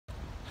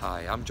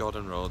Hi, I'm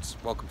Jordan Rhodes.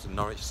 Welcome to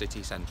Norwich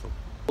City Central.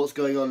 What's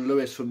going on,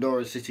 Lewis from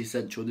Norwich City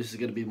Central. This is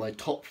going to be my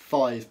top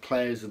 5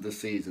 players of the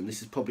season.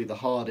 This is probably the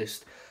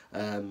hardest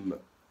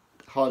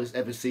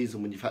ever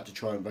season when you've had to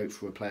try and vote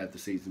for a player of the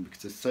season,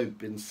 because there's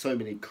been so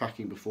many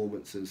cracking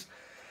performances.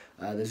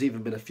 There's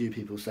even been a few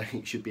people saying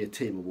it should be a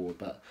team award,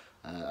 but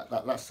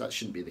that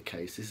shouldn't be the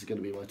case. This is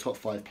going to be my top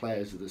 5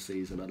 players of the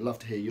season. I'd love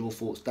to hear your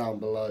thoughts down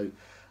below,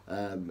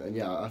 and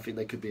yeah, I think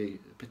there could be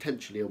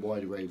potentially a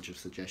wide range of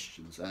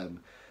suggestions.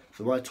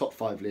 For my top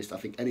 5 list, I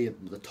think any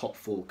of the top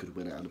 4 could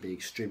win it, and I'd be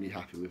extremely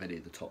happy with any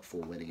of the top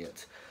 4 winning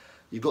it.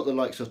 You've got the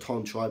likes of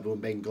Tom Tribal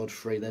and Ben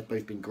Godfrey. They've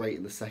both been great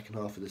in the second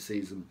half of the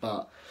season,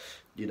 but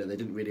you know, they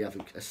didn't really have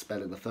a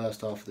spell in the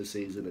first half of the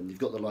season. And you've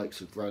got the likes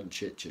of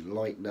Vrancic and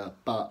Leitner,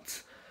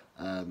 but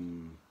I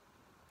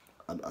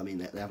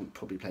mean, they haven't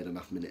probably played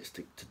enough minutes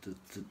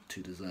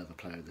to deserve a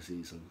player of the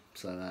season.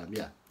 So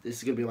yeah, this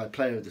is going to be my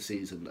player of the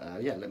season.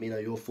 Yeah, let me know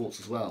your thoughts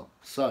as well.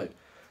 So,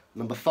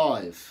 number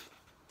 5.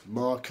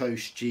 Marco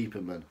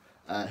Stiepermann.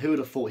 Who would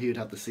have thought he would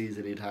have the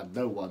season he'd had?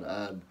 No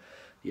one.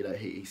 You know,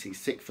 he's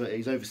 6 foot.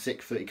 He's over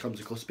 6 foot. He comes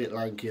across a bit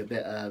lanky, a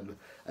bit of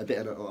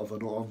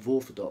an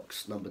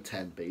unorthodox number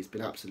 10. But he's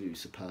been absolutely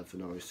superb for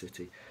Norwich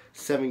City.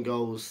 7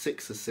 goals,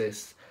 6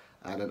 assists,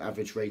 and an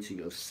average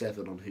rating of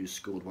 7 on Who's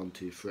Scored 1,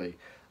 2, 3.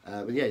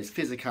 And yeah, his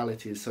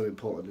physicality is so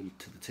important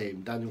to the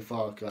team. Daniel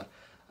Farke.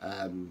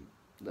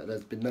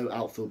 There's been no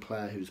outfield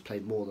player who's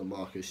played more than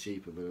Marco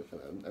Stiepermann,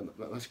 and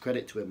that's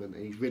credit to him, and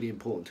he's really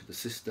important to the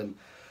system.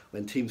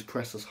 When teams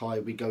press us high,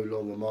 we go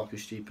long, and Marco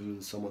Stiepermann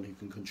is someone who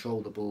can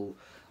control the ball,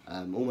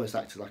 almost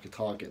acts like a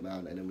target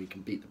man, and then we can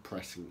beat the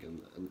pressing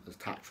and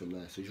attack from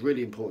there. So he's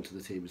really important to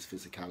the team, his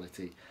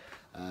physicality.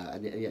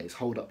 And yeah, his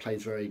hold-up play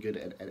is very good,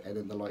 and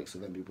then the likes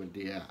of Emi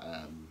Buendia,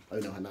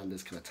 Ono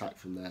Hernandez can attack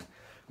from there.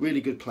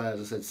 Really good player, as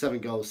I said, 7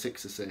 goals,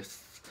 6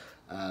 assists.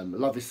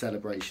 Love his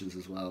celebrations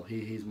as well.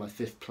 He's my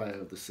 5th player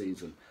of the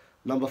season.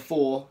 Number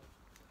 4,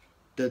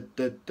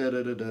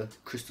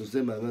 Crystal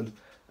Zimmerman.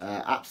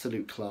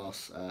 Absolute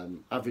class.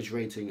 Average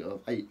rating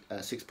of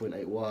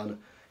 6.81.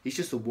 He's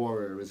just a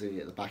warrior, isn't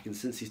he, at the back? And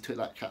since he's took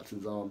that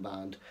captain's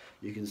armband,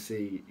 you can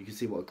see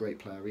what a great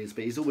player he is.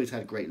 But he's always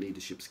had great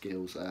leadership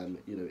skills.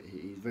 You know,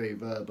 he's very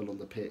verbal on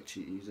the pitch.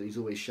 He's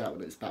always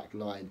shouting at his back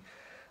line.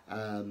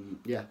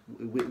 Yeah,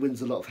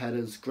 wins a lot of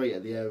headers, great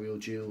at the aerial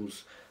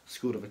duels,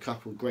 scored of a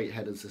couple great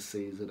headers this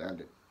season,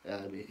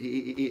 and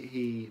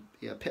he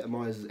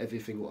epitomises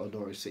everything what a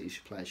Norwich City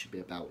player should be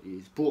about.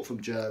 He's brought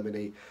from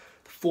Germany,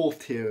 the 4th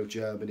tier of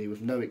Germany,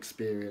 with no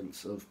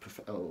experience of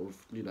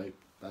the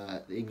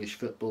English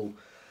football,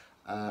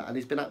 and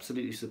he's been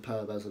absolutely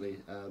superb, hasn't he?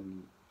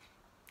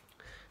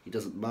 He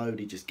doesn't moan,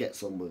 he just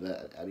gets on with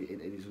it, and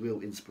he's a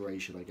real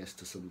inspiration, I guess,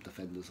 to some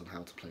defenders on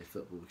how to play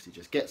football, because he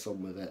just gets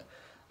on with it.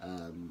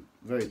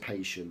 Very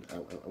patient,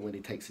 and when he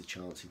takes a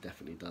chance, he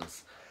definitely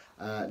does.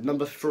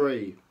 Number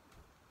 3,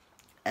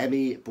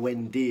 Emi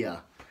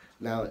Buendia.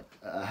 Now,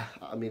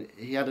 I mean,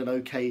 he had an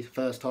okay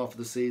first half of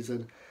the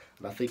season,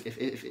 and I think if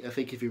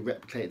he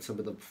replicated some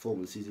of the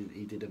performances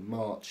he did in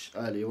March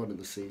earlier on in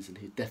the season,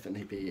 he'd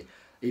definitely be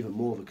even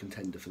more of a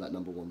contender for that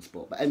number 1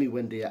 spot. But Emi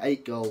Buendia,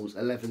 8 goals,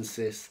 11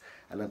 assists,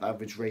 and an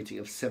average rating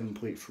of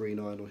 7.39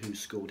 on Who's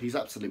Scored. He's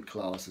absolute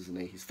class, isn't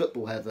he? He's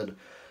football heaven.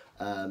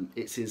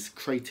 It's his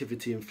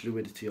creativity and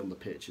fluidity on the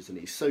pitch, isn't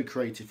he? He's so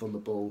creative on the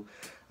ball,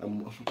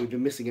 and we've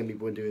been missing Emi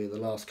Buendia in the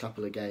last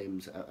couple of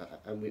games,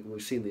 and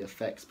we've seen the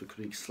effects because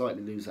we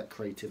slightly lose that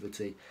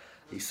creativity.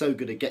 He's so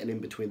good at getting in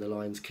between the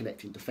lines,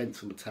 connecting defence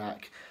from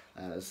attack.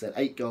 As I said,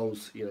 8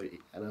 goals, you know,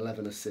 and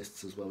 11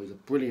 assists as well. He's a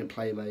brilliant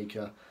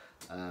playmaker,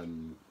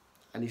 and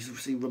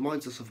he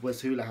reminds us of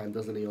Wes Hoolahan,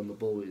 doesn't he, on the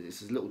ball?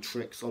 It's his little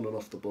tricks on and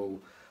off the ball.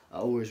 I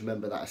always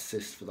remember that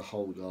assist for the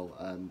whole goal.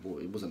 Well,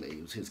 it wasn't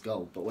it was his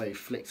goal, but where he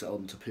flicks it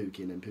on to Pukki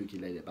and then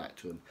Pukki laid it back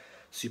to him.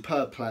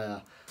 Superb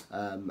player,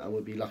 and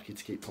we'd be lucky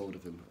to keep hold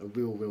of him. A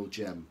real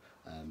gem,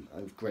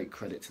 and great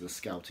credit to the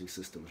scouting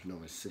system of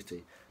Norwich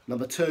City.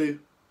 Number 2,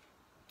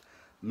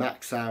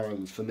 Max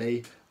Aarons for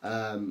me.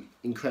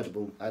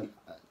 Incredible, and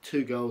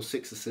 2 goals,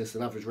 6 assists,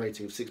 an average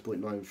rating of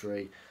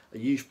 6.93. A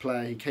youth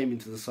player. He came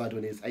into the side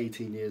when he was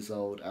 18 years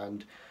old,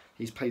 and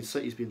he's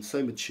been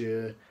so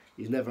mature.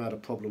 He's never had a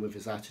problem with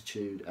his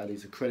attitude, and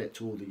he's a credit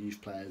to all the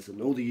youth players,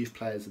 and all the youth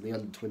players in the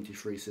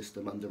under-23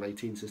 system,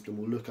 under-18 system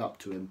will look up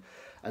to him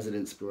as an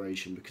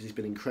inspiration, because he's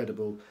been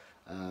incredible.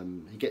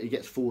 He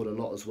gets forward a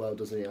lot as well,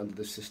 doesn't he, under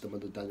this system,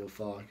 under Daniel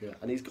Farke,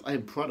 and he's got a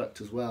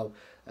product as well.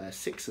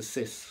 6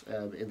 assists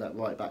in that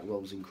right-back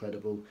role is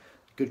incredible.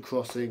 Good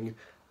crossing.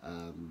 As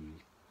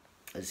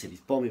I said, he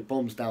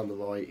bombs down the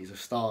right. He's a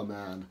star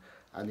man.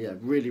 And yeah,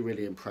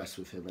 really impressed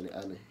with him,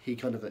 and he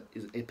kind of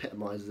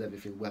epitomises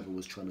everything Webber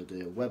was trying to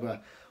do. Webber,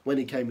 when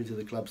he came into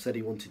the club, said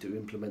he wanted to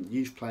implement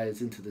youth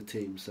players into the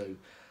team, so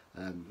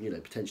you know,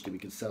 potentially we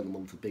could sell them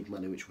on for big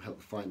money, which will help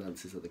the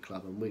finances of the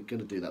club, and we're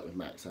going to do that with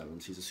Max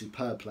Aarons. He's a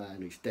superb player,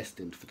 and he's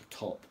destined for the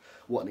top.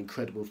 What an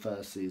incredible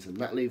first season.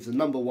 That leaves the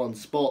number 1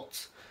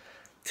 spot,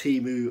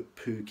 Teemu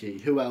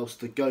Pukki. Who else?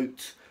 The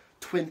GOAT.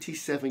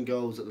 27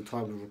 goals at the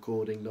time of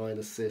recording, 9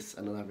 assists,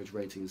 and an average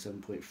rating of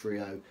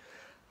 7.30.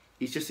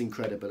 he's just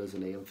incredible,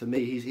 isn't he? And for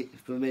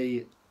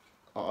me,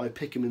 I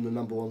pick him in the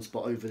 #1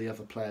 spot over the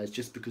other players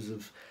just because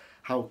of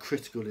how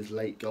critical his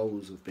late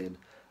goals have been.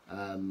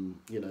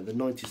 The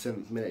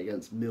 97th minute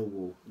against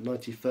Millwall,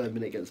 93rd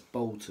minute against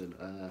Bolton,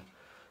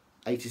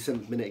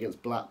 87th minute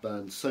against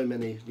Blackburn, so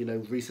many,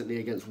 recently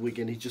against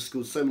Wigan. He just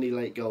scored so many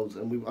late goals,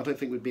 and I don't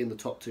think we'd be in the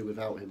top 2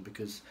 without him,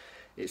 because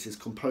it's his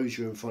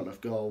composure in front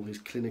of goal, his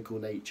clinical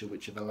nature,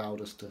 which have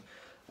allowed us to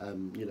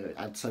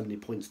add so many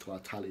points to our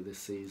tally this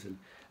season.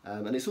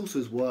 And it's also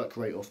his work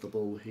rate off the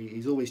ball.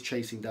 He's always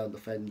chasing down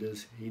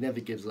defenders. He never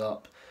gives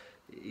up.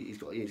 He's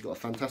got a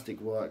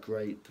fantastic work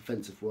rate,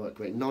 defensive work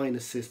rate, 9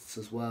 assists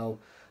as well.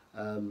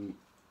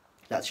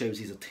 That shows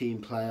he's a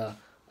team player.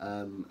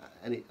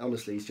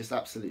 Honestly, he's just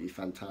absolutely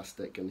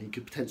fantastic, and he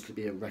could potentially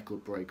be a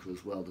record breaker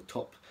as well. The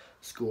top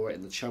scorer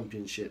in the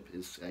Championship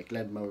is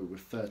Glenn Murray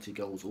with 30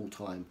 goals all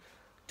time.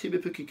 Timo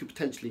Pukki could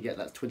potentially get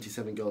that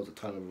 27 goals at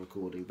time of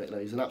recording, but no,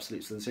 he's an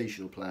absolute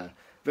sensational player,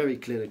 very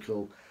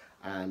clinical,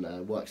 and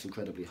works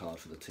incredibly hard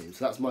for the team.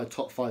 So that's my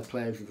top 5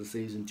 players of the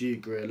season. Do you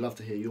agree? I'd love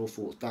to hear your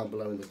thoughts down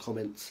below in the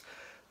comments.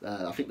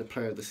 I think the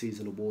Player of the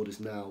Season award is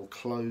now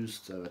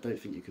closed, so I don't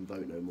think you can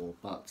vote no more.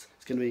 But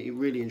it's going to be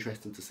really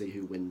interesting to see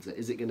who wins it.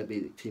 Is it going to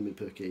be Timo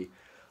Pukki?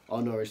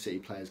 Are Norwich City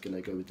players going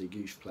to go with the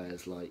youth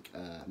players like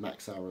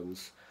Max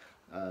Aarons?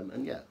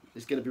 And yeah,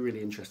 it's going to be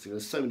really interesting.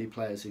 There's so many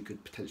players who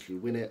could potentially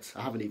win it.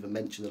 I haven't even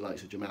mentioned the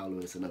likes of Jamal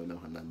Lewis and Ono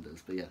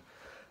Hernandez. But yeah,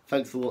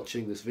 thanks for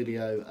watching this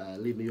video.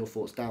 Leave me your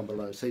thoughts down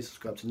below. Say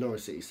subscribe to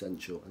Norwich City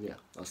Central. And yeah,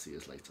 I'll see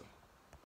you later.